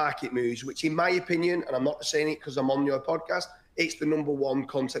MarketMuse, which in my opinion, and I'm not saying it because I'm on your podcast, it's the #1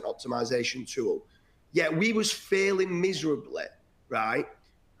 content optimization tool. Yeah, we was failing miserably, right?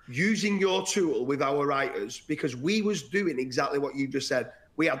 Using your tool with our writers, because we was doing exactly what you just said.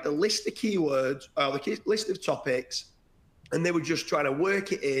 We had the list of keywords, or the list of topics, and they were just trying to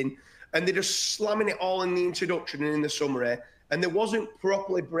work it in, and they're just slamming it all in the introduction and in the summary, and there wasn't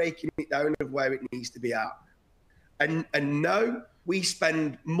properly breaking it down of where it needs to be at. And now we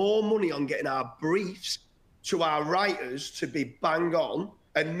spend more money on getting our briefs to our writers to be bang on,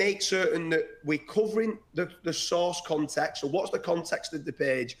 and make certain that we're covering the source context. So what's the context of the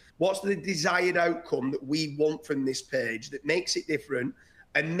page? What's the desired outcome that we want from this page that makes it different?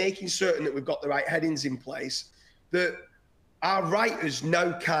 And making certain that we've got the right headings in place, that our writers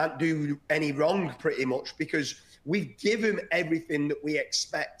now can't do any wrong pretty much, because we've given everything that we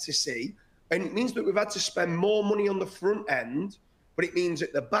expect to see. And it means that we've had to spend more money on the front end, but it means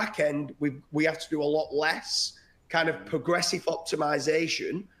at the back end, we have to do a lot less kind of progressive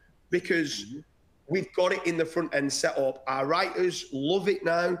optimization, because we've got it in the front end set up. Our writers love it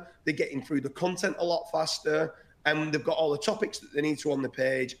now. They're getting through the content a lot faster, and they've got all the topics that they need to on the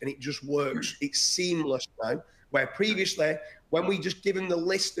page, and it just works. It's seamless now, where previously, when we just give them the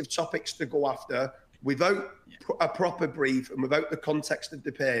list of topics to go after without a proper brief and without the context of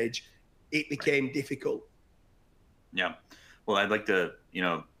the page, it became difficult. Yeah. Well, I'd like to,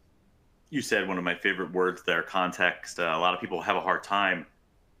 you said one of my favorite words there, context. A lot of people have a hard time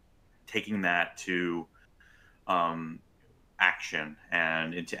taking that to action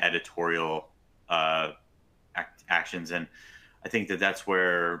and into editorial actions. And I think that's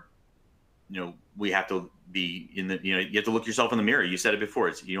where, we have to be you have to look yourself in the mirror. You said it before.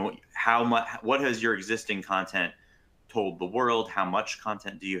 It's, how much, what has your existing content told the world? How much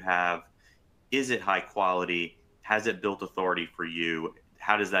content do you have? Is it high quality? Has it built authority for you?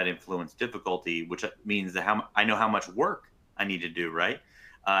 How does that influence difficulty? Which means that I know how much work I need to do, right?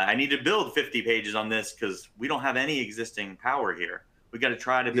 I need to build 50 pages on this because we don't have any existing power here. We got to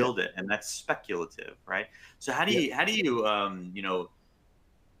try to build it, and that's speculative, right? So how do you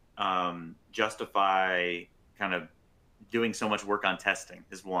justify kind of doing so much work on testing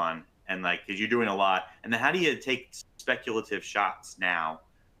is one, and because you're doing a lot, and then how do you take speculative shots now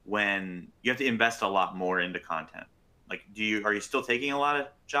when you have to invest a lot more into content? Are you still taking a lot of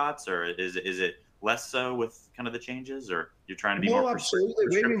shots, or is it less so with kind of the changes, or you're trying to be more absolutely.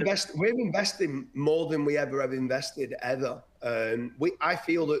 We're investing more than we ever have invested ever. I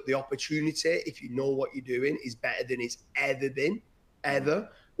feel that the opportunity, if you know what you're doing, is better than it's ever been, ever,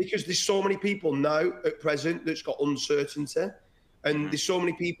 because there's so many people now at present that's got uncertainty, and there's so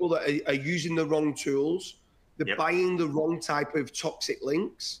many people that are using the wrong tools. They're buying the wrong type of toxic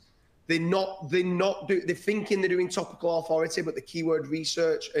links. They're thinking they're doing topical authority, but the keyword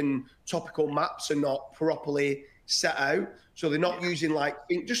research and topical maps are not properly set out. So they're not using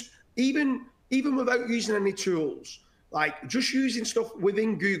even without using any tools, just using stuff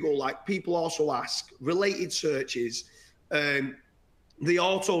within Google. People also ask related searches, the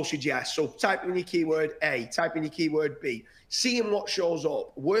auto suggest. So type in your keyword A, type in your keyword B, seeing what shows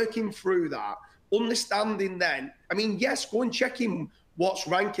up, working through that, understanding then. Yes, go and check in what's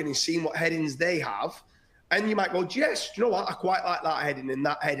ranking and seeing what headings they have. And you might go, yes, do you know what? I quite like that heading and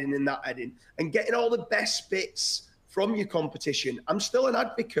that heading and that heading. And getting all the best bits from your competition. I'm still an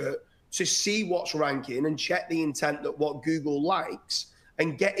advocate to see what's ranking and check the intent that what Google likes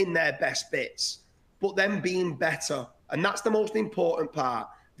and getting their best bits, but then being better. And that's the most important part.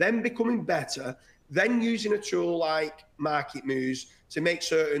 Then becoming better, then using a tool like MarketMuse to make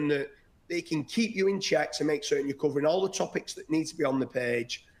certain that they can keep you in check, to make certain you're covering all the topics that need to be on the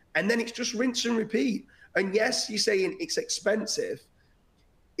page. And then it's just rinse and repeat. And yes, you're saying it's expensive.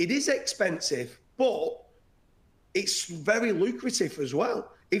 It is expensive, but it's very lucrative as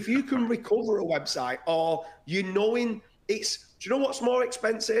well. If you can recover a website, or you knowing it's, do you know what's more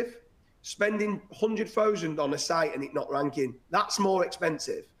expensive? Spending 100,000 on a site and it not ranking. That's more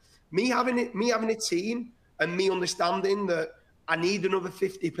expensive. Me having a team and me understanding that I need another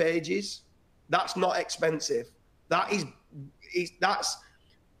 50 pages, that's not expensive. That's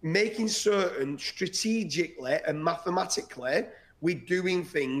making certain strategically and mathematically we're doing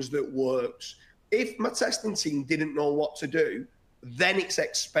things that works. If my testing team didn't know what to do, then it's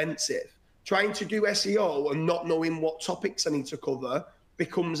expensive. Trying to do SEO and not knowing what topics I need to cover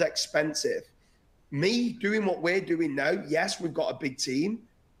becomes expensive. Me doing what we're doing now, yes, we've got a big team,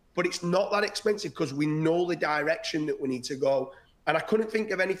 but it's not that expensive because we know the direction that we need to go. And I couldn't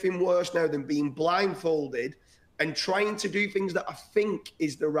think of anything worse now than being blindfolded and trying to do things that I think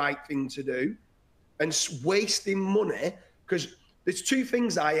is the right thing to do and wasting money. Because there's two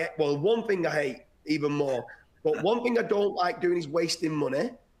things one thing I hate even more, but one thing I don't like doing is wasting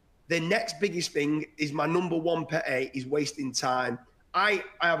money. The next biggest thing is my number one pet hate is wasting time. I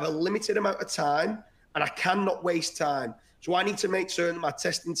have a limited amount of time and I cannot waste time. So I need to make certain my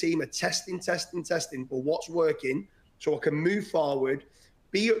testing team are testing for what's working so I can move forward,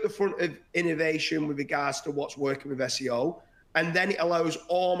 be at the front of innovation with regards to what's working with SEO. And then it allows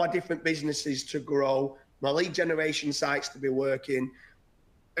all my different businesses to grow, my lead generation sites to be working.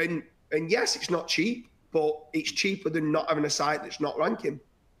 And yes, it's not cheap, but it's cheaper than not having a site that's not ranking.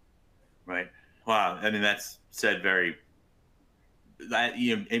 Right. Wow. I mean, that's said very, I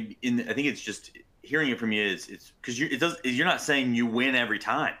think it's just hearing it from you is because you're not saying you win every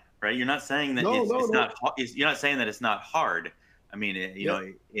time, right? You're not saying that you're not saying that it's not hard. I mean,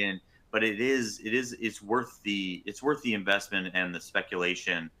 but it's worth the investment, and the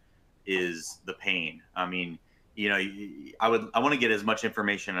speculation is the pain. I mean, I want to get as much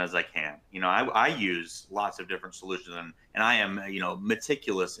information as I can. I use lots of different solutions, and I am,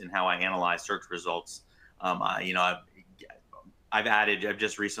 meticulous in how I analyze search results. I've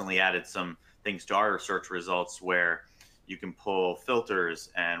just recently added some things to our search results where you can pull filters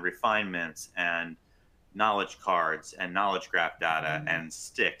and refinements and knowledge cards and knowledge graph data and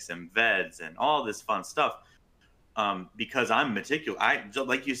sticks and VEDs and all this fun stuff. Because I'm meticulous.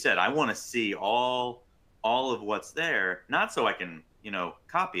 Like you said, I want to see all of what's there, not so I can,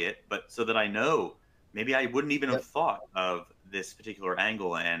 copy it, but so that I know maybe I wouldn't even have thought of this particular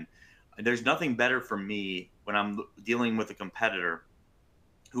angle. And there's nothing better for me when I'm dealing with a competitor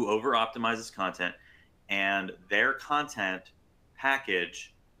who over optimizes content, and their content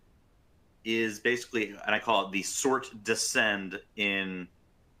package is basically, and I call it the sort descend in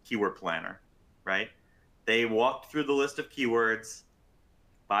Keyword Planner, right? They walked through the list of keywords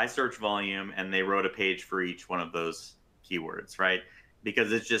by search volume, and they wrote a page for each one of those keywords, right?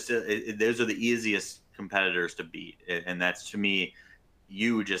 Because it's just, those are the easiest competitors to beat. And that's, to me,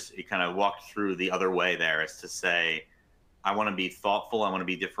 you kind of walked through the other way there, is to say, I want to be thoughtful, I want to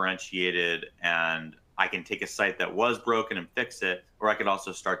be differentiated, and I can take a site that was broken and fix it, or I could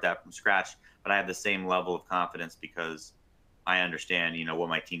also start that from scratch. But I have the same level of confidence because I understand, what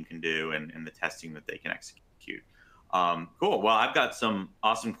my team can do and the testing that they can execute. Cool. Well, I've got some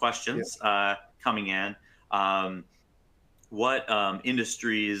awesome questions coming in. What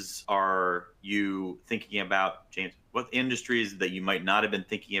industries are you thinking about, James? What industries that you might not have been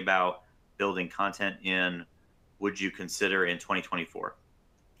thinking about building content in would you consider in 2024?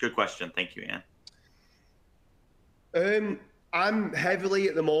 Good question. Thank you, Ian. I'm heavily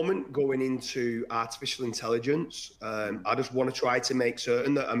at the moment going into artificial intelligence. I just want to try to make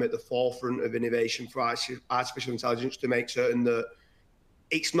certain that I'm at the forefront of innovation for artificial intelligence, to make certain that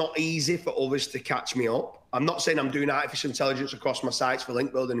it's not easy for others to catch me up. I'm not saying I'm doing artificial intelligence across my sites for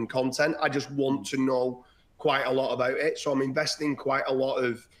link building and content. I just want to know quite a lot about it. So I'm investing quite a lot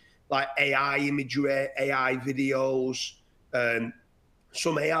of like AI imagery, AI videos,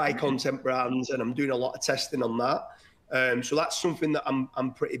 some AI content brands, and I'm doing a lot of testing on that. So that's something that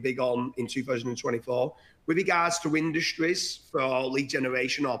I'm pretty big on in 2024. With regards to industries for lead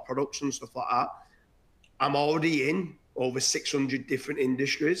generation or products and stuff like that, I'm already in over 600 different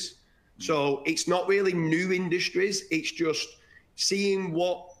industries. So it's not really new industries. It's just seeing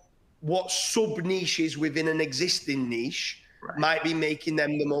what sub niches within an existing niche might be making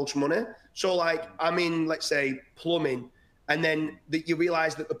them the most money. So like I'm in, let's say, plumbing, and then you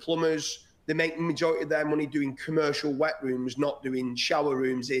realize that the plumbers, they make the majority of their money doing commercial wet rooms, not doing shower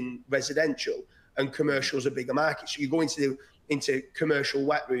rooms in residential, and commercial's a bigger market. So you go into commercial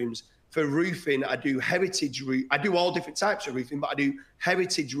wet rooms. For roofing, I do heritage roof. I do all different types of roofing, but I do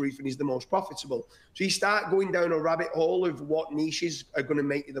heritage roofing is the most profitable. So you start going down a rabbit hole of what niches are going to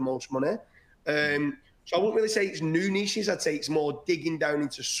make you the most money. So I wouldn't really say it's new niches. I'd say it's more digging down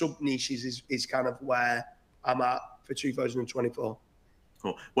into sub niches is kind of where I'm at for 2024.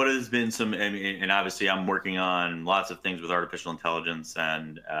 Cool. What has been some, and obviously I'm working on lots of things with artificial intelligence,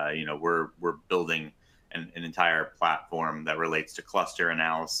 and you know, we're building an entire platform that relates to cluster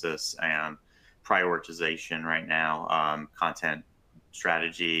analysis and prioritization right now, content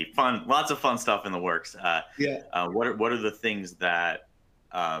strategy, lots of fun stuff in the works. What are the things that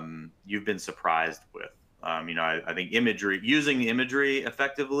you've been surprised with? You know, I think using imagery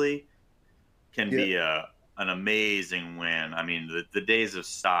effectively can be an amazing win. I mean, the days of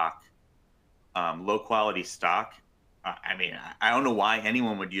stock, low quality stock, I mean, I don't know why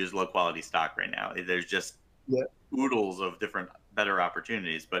anyone would use low quality stock right now. There's just oodles of different better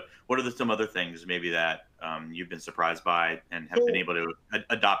opportunities. But what are some other things maybe that you've been surprised by and have been able to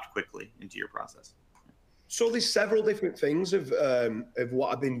adopt quickly into your process? So there's several different things of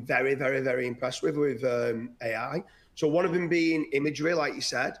what I've been very, very, very impressed with AI. So one of them being imagery, like you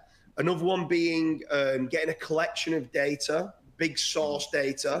said. Another one being getting a collection of data, big source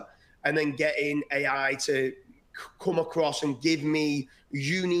data, and then getting AI to come across and give me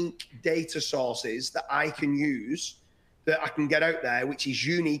unique data sources that I can use, that I can get out there, which is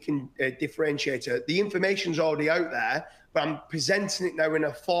unique and differentiator. The information's already out there, but I'm presenting it now in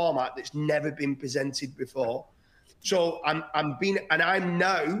a format that's never been presented before. So I'm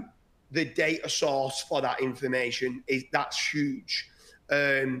now the data source for that information. That's huge.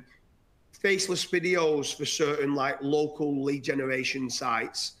 Faceless videos for certain like local lead generation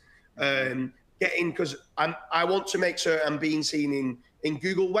sites. Because I want to make sure I'm being seen in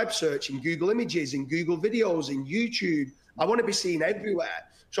Google web search, in Google images, in Google videos, in YouTube. I want to be seen everywhere.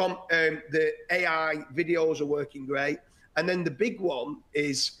 So the AI videos are working great. And then the big one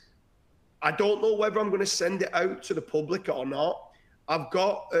is, I don't know whether I'm going to send it out to the public or not. I've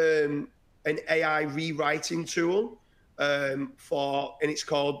got an AI rewriting tool and it's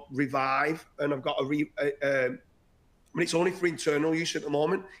called Revive. And I've got but it's only for internal use at the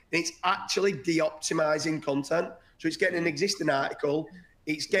moment. And it's actually de-optimizing content. So it's getting an existing article,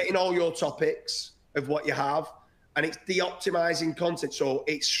 it's getting all your topics of what you have, and it's de-optimizing content. So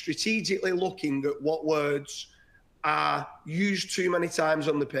it's strategically looking at what words are used too many times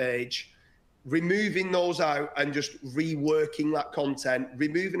on the page, removing those out and just reworking that content,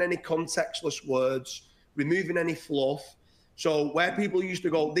 removing any contextless words, removing any fluff. So where people used to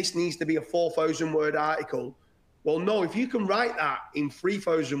go, this needs to be a 4,000 word article. Well, no, if you can write that in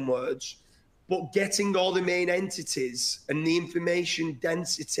 3,000 words, but getting all the main entities and the information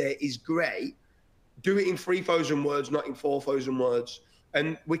density is great, do it in 3,000 words, not in 4,000 words.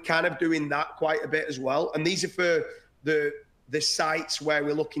 And we're kind of doing that quite a bit as well. And these are for the sites where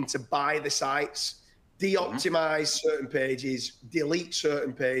we're looking to buy the sites, de-optimize certain pages, delete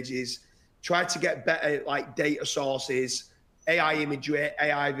certain pages, try to get better like data sources, AI imagery,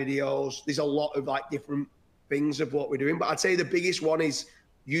 AI videos. There's a lot of like different things of what we're doing, but I'd say the biggest one is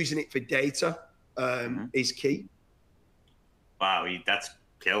using it for data is key. Wow, that's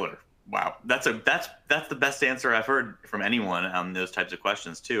killer. Wow, that's the best answer I've heard from anyone on those types of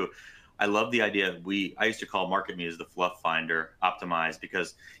questions too. I love the idea. I used to call MarketMuse the fluff finder optimized,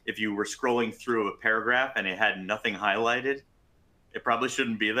 because if you were scrolling through a paragraph and it had nothing highlighted, it probably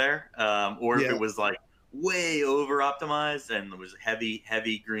shouldn't be there. Or if it was like way over optimized and it was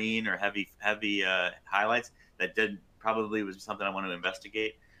heavy green or heavy highlights, that probably was something I want to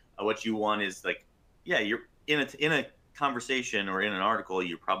investigate. What you want is like, you're in a conversation or in an article,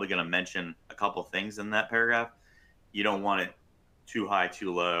 you're probably going to mention a couple things in that paragraph. You don't want it too high,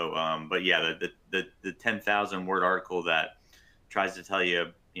 too low. But yeah, the 10,000 word article that tries to tell you,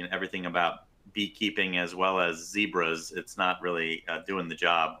 everything about beekeeping as well as zebras, it's not really doing the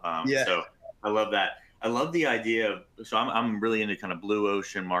job. So I love that. I love the idea of, so I'm really into kind of blue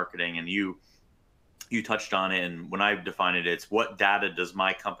ocean marketing, and you touched on it. And when I define it, it's what data does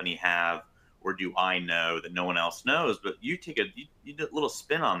my company have, or do I know that no one else knows? But you did a little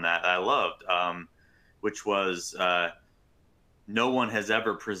spin on that I loved, which was no one has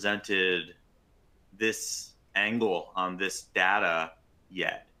ever presented this angle on this data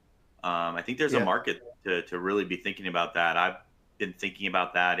yet. I think there's a market to really be thinking about that. I've been thinking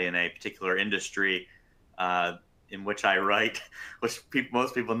about that in a particular industry in which I write, which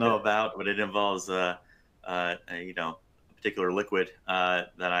most people know about, but it involves a particular liquid that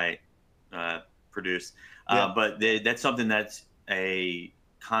I produce. But that's something that's a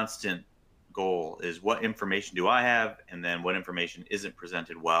constant goal, is what information do I have, and then what information isn't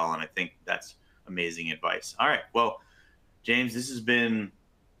presented well. And I think that's amazing advice. All right, well, James, this has been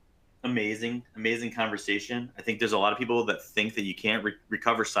amazing conversation. I think there's a lot of people that think that you can't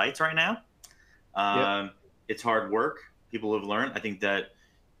recover sites right now. It's hard work. People have learned. I think that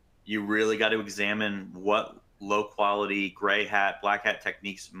you really got to examine what low quality gray hat, black hat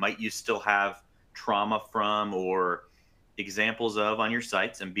techniques might you still have trauma from or examples of on your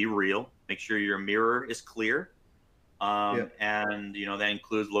sites, and be real. Make sure your mirror is clear. And that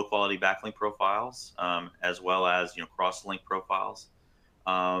includes low quality backlink profiles, as well as cross-link profiles.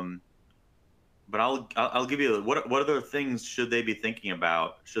 But I'll give you what other things should they be thinking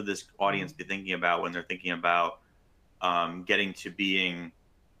about? Should this audience be thinking about when they're thinking about getting to being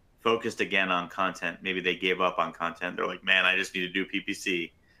focused again on content? Maybe they gave up on content. They're like, man, I just need to do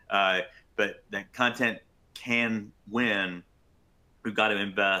PPC. But that content can win. We've got to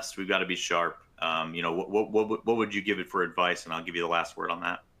invest. We've got to be sharp. What would you give it for advice? And I'll give you the last word on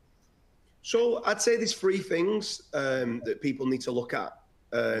that. So I'd say there's three things that people need to look at.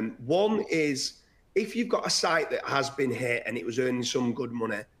 One is, if you've got a site that has been hit and it was earning some good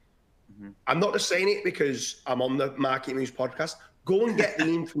money, I'm not just saying it because I'm on the MarketMuse podcast. Go and get the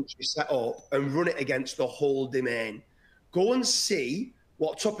inventory set up and run it against the whole domain. Go and see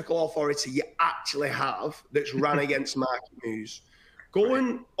what topical authority you actually have that's ran against MarketMuse. Go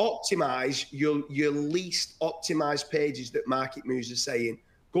and optimize your least optimized pages that MarketMuse is saying.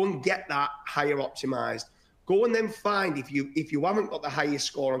 Go and get that higher optimized. Go and then find, if you haven't got the highest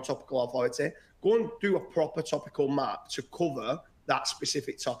score on topical authority, go and do a proper topical map to cover that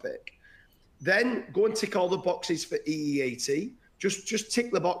specific topic. Then go and tick all the boxes for EEAT. Just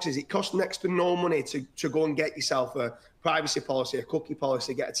tick the boxes. It costs next to no money to go and get yourself a privacy policy, a cookie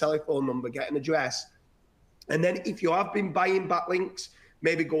policy, get a telephone number, get an address. And then if you have been buying backlinks,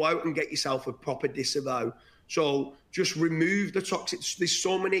 maybe go out and get yourself a proper disavow. So just remove the toxic. There's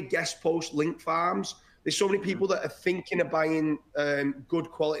so many guest post link farms. There's so many people that are thinking of buying good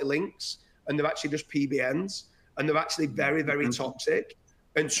quality links, and they're actually just PBNs, and they're actually very, very toxic.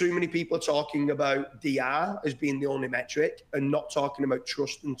 And too many people are talking about DR as being the only metric and not talking about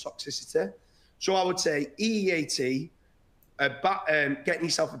trust and toxicity. So I would say EEAT, getting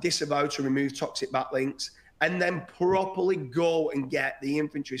yourself a disavow to remove toxic backlinks, and then properly go and get the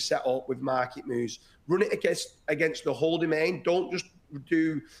inventory set up with MarketMuse. Run it against the whole domain. Don't just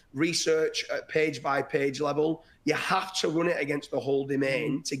do research at page by page level. You have to run it against the whole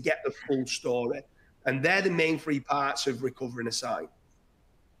domain to get the full story. And they're the main three parts of recovering a site.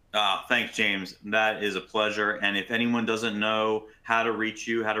 Thanks, James. That is a pleasure. And if anyone doesn't know how to reach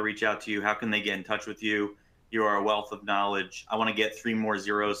you, how to reach out to you, how can they get in touch with you? You are a wealth of knowledge. I want to get 3 more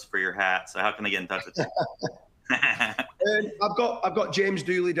zeros for your hat. So how can they get in touch with you? I've got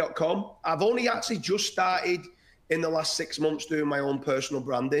jamesdooley.com. I've only actually just started in the last 6 months doing my own personal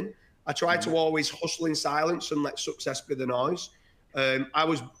branding. I try to always hustle in silence and let success be the noise. I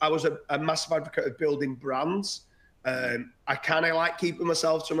was a massive advocate of building brands. I kind of like keeping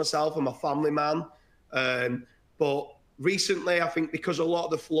myself to myself. I'm a family man. But recently, I think because a lot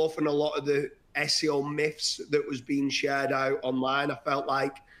of the fluff and a lot of the SEO myths that was being shared out online, I felt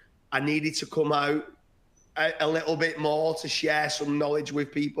like I needed to come out a little bit more to share some knowledge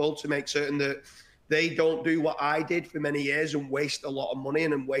with people, to make certain that they don't do what I did for many years and waste a lot of money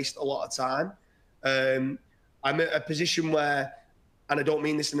and waste a lot of time. I'm at a position where, and I don't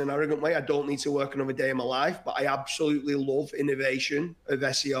mean this in an arrogant way, I don't need to work another day in my life, but I absolutely love innovation of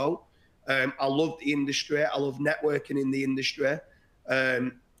SEO. I love the industry. I love networking in the industry.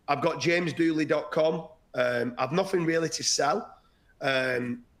 I've got jamesdooley.com. I've nothing really to sell.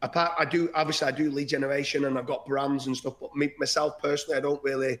 I do lead generation and I've got brands and stuff, but myself personally, I don't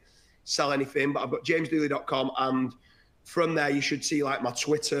really sell anything, but I've got jamesdooley.com, and from there you should see like my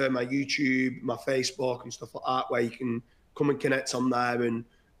Twitter, my YouTube, my Facebook and stuff like that, where you can come and connect on there and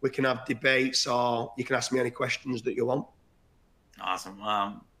we can have debates, or you can ask me any questions that you want. Awesome.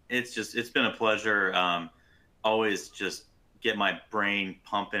 It's been a pleasure. Always just get my brain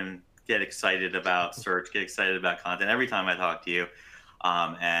pumping, get excited about search, get excited about content every time I talk to you.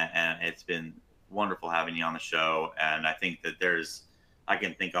 And it's been wonderful having you on the show. And I think that I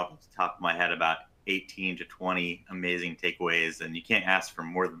can think off the top of my head about 18 to 20 amazing takeaways, and you can't ask for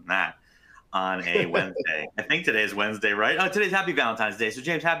more than that. on a Wednesday. I think today is Wednesday, right? Oh, today's Happy Valentine's Day. So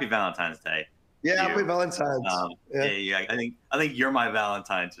James, Happy Valentine's Day. Yeah, Happy Valentine's. Yeah, I think you're my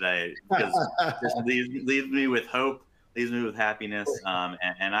Valentine today, because just leaves me with hope, leaves me with happiness,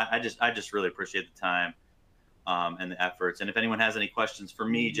 and I just really appreciate the time and the efforts. And if anyone has any questions for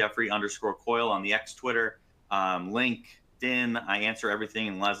me, Jeffrey_Coyle on the X Twitter, LinkedIn, I answer everything,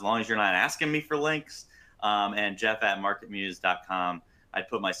 and as long as you're not asking me for links. And Jeff@MarketMuse.com. I'd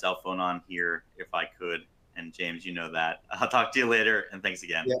put my cell phone on here if I could. And James, you know that. I'll talk to you later, and thanks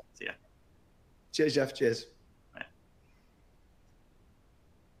again. Yeah. See ya. Cheers, Jeff. Cheers.